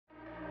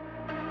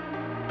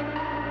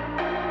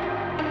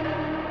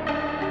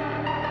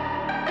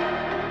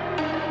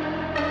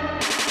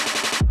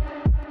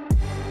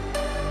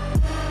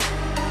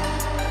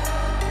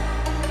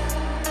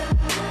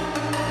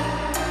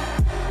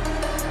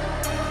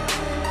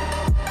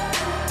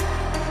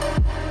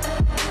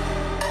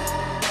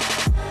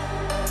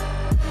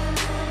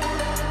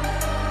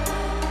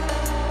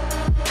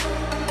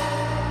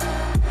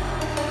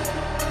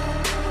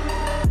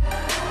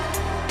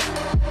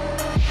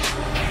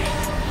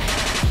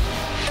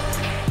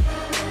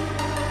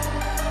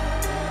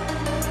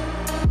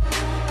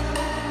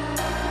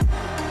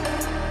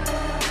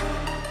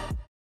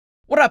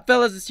What up,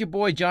 fellas? It's your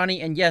boy Johnny,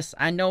 and yes,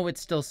 I know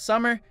it's still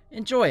summer.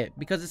 Enjoy it,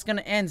 because it's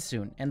gonna end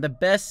soon, and the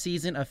best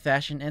season of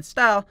fashion and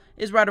style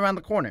is right around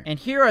the corner. And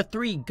here are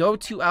 3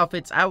 go-to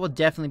outfits I will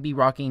definitely be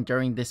rocking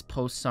during this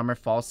post-summer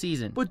fall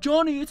season. But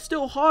Johnny, it's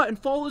still hot and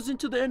fall is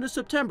into the end of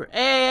September.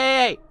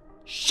 Hey,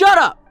 shut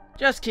up!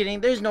 Just kidding,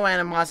 there's no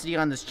animosity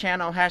on this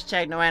channel,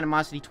 hashtag no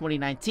animosity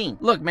 2019.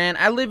 Look man,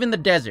 I live in the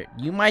desert.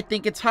 You might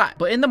think it's hot,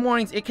 but in the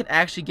mornings it could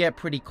actually get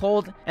pretty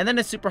cold, and then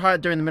it's super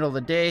hot during the middle of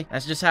the day.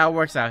 That's just how it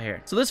works out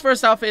here. So this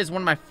first outfit is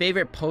one of my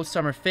favorite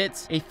post-summer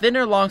fits. A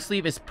thinner long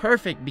sleeve is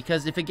perfect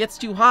because if it gets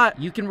too hot,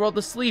 you can roll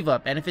the sleeve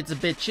up, and if it's a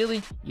bit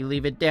chilly, you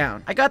leave it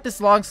down. I got this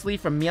long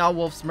sleeve from Meow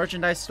Wolf's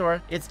merchandise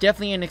store. It's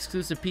definitely an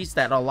exclusive piece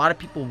that a lot of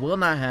people will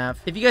not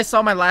have. If you guys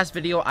saw my last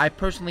video, I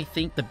personally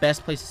think the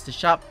best places to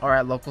shop are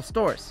at local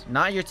stores,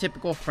 not your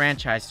typical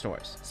franchise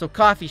stores. So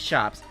coffee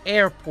shops,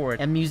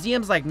 airports, and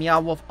museums like Meow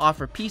Wolf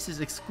offer pieces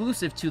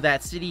exclusive to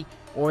that city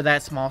or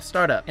that small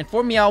startup. And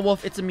for Meow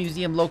Wolf, it's a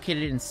museum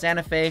located in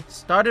Santa Fe,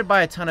 started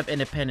by a ton of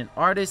independent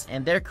artists,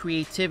 and their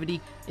creativity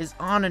is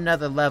on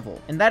another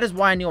level. And that is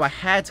why I knew I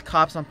had to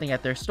cop something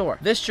at their store.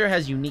 This shirt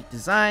has unique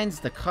designs,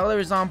 the color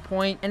is on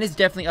point, and is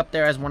definitely up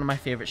there as one of my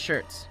favorite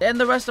shirts. And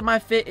the rest of my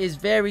fit is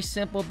very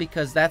simple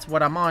because that's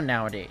what I'm on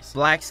nowadays.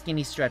 Black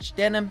skinny stretch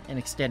denim, an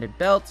extended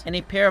belt, and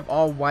a pair of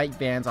all white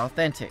Vans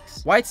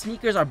Authentics. White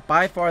sneakers are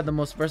by far the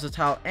most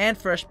versatile and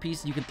fresh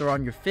piece you can throw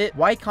on your fit.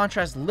 White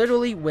contrasts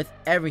literally with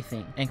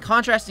everything, and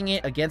contrasting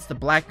it against the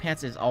black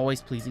pants is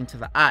always pleasing to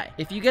the eye.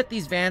 If you get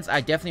these Vans, I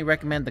definitely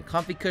recommend the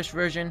Comfy Cush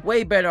version,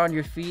 way better on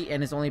your feet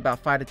and is only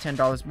about $5 to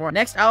 $10 more.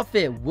 Next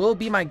outfit will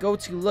be my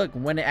go-to look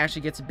when it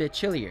actually gets a bit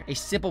chillier. A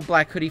simple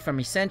black hoodie from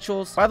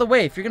Essentials. By the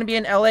way, if you're gonna be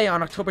in LA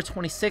on October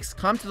 26th,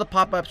 come to the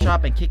pop-up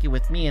shop and kick it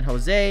with me and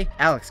Jose,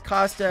 Alex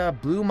Costa,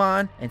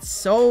 Bluemon, and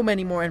so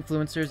many more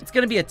influencers. It's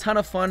gonna be a ton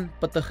of fun,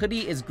 but the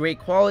hoodie is great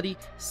quality,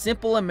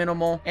 simple and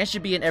minimal, and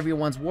should be in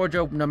everyone's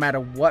wardrobe no matter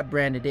what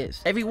brand it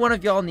is. Every one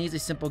of y'all needs a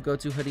simple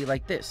go-to hoodie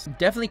like this.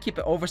 Definitely keep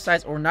it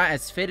oversized or not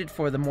as fitted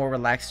for the more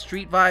relaxed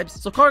street vibes.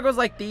 So cargos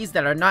like these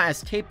that are not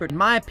as tapered, in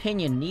my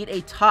opinion, need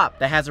a top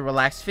that has a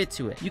relaxed fit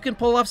to it. You can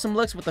pull off some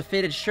looks with a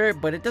fitted shirt,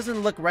 but it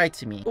doesn't look right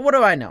to me. But what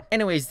do I know?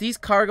 Anyways, these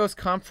cargos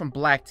come from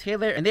Black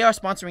Taylor, and they are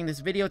sponsoring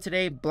this video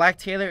today. Black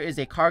Taylor is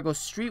a cargo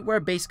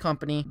streetwear based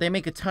company. They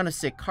make a ton of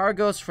sick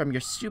cargos, from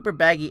your super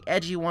baggy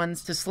edgy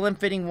ones to slim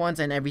fitting ones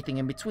and everything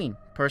in between.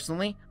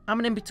 Personally, I'm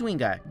an in-between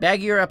guy.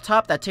 Baggier up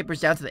top that tapers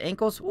down to the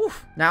ankles,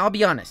 oof. Now I'll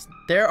be honest,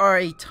 there are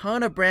a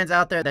ton of brands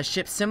out there that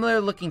ship similar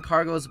looking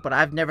cargos, but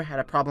I've never had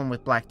a problem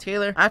with Black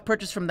Taylor. I've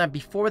purchased from them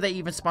before they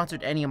even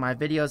sponsored any of my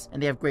videos,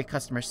 and they have great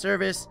customer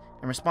service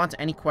and respond to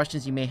any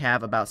questions you may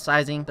have about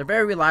sizing. They're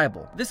very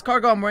reliable. This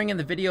cargo I'm wearing in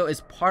the video is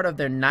part of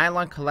their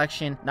nylon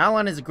collection.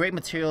 Nylon is a great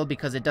material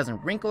because it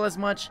doesn't wrinkle as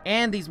much,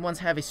 and these ones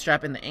have a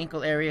strap in the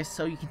ankle area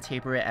so you can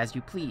taper it as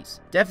you please.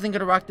 Definitely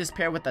gonna rock this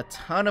pair with a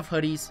ton of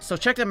hoodies, so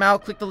check them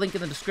out. Click the link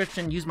in the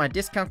description, use my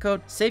discount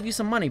code, save you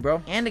some money,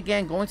 bro. And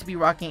again, going to be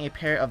rocking a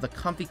pair of the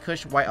Comfy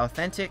Cush White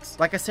Authentics.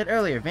 Like I said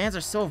earlier, Vans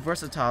are so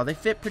versatile. They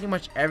fit pretty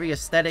much every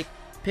aesthetic.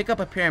 Pick up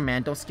a pair,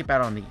 man. Don't skip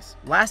out on these.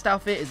 Last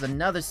outfit is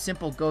another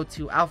simple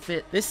go-to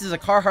outfit. This is a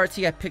Carhartt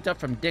tee I picked up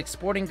from Dick's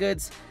Sporting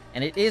Goods,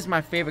 and it is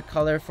my favorite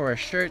color for a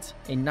shirt,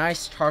 a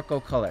nice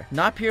charcoal color.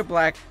 Not pure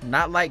black,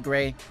 not light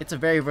gray. It's a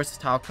very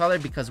versatile color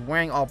because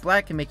wearing all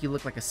black can make you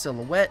look like a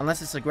silhouette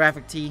unless it's a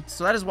graphic tee.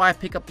 So that is why I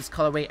pick up this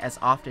colorway as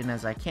often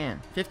as I can.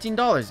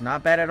 $15,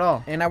 not bad at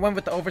all. And I went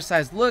with the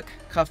oversized look,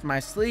 cuffed my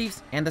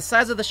sleeves, and the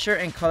size of the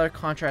shirt and color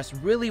contrasts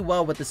really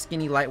well with the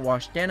skinny light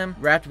wash denim,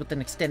 wrapped with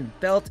an extended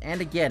belt, and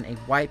again, a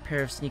white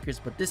pair of sneakers,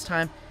 but this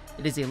time,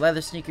 it is a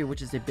leather sneaker,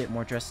 which is a bit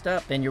more dressed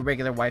up than your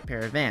regular white pair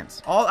of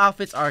Vans. All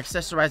outfits are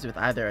accessorized with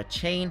either a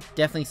chain,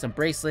 definitely some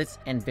bracelets,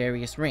 and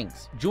various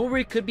rings.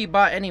 Jewelry could be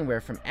bought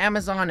anywhere from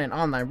Amazon and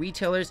online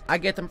retailers. I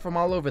get them from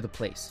all over the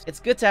place.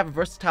 It's good to have a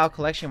versatile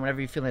collection whenever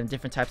you're feeling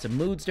different types of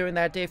moods during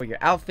that day for your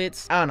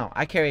outfits. I don't know,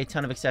 I carry a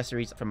ton of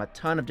accessories from a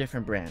ton of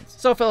different brands.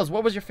 So fellas,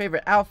 what was your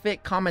favorite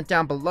outfit? Comment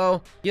down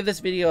below. Give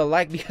this video a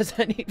like because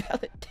I need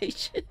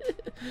validation.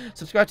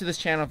 Subscribe to this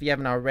channel if you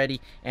haven't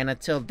already. And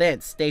until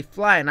then, stay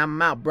fly and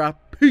I'm out, bro.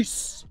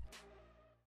 Peace.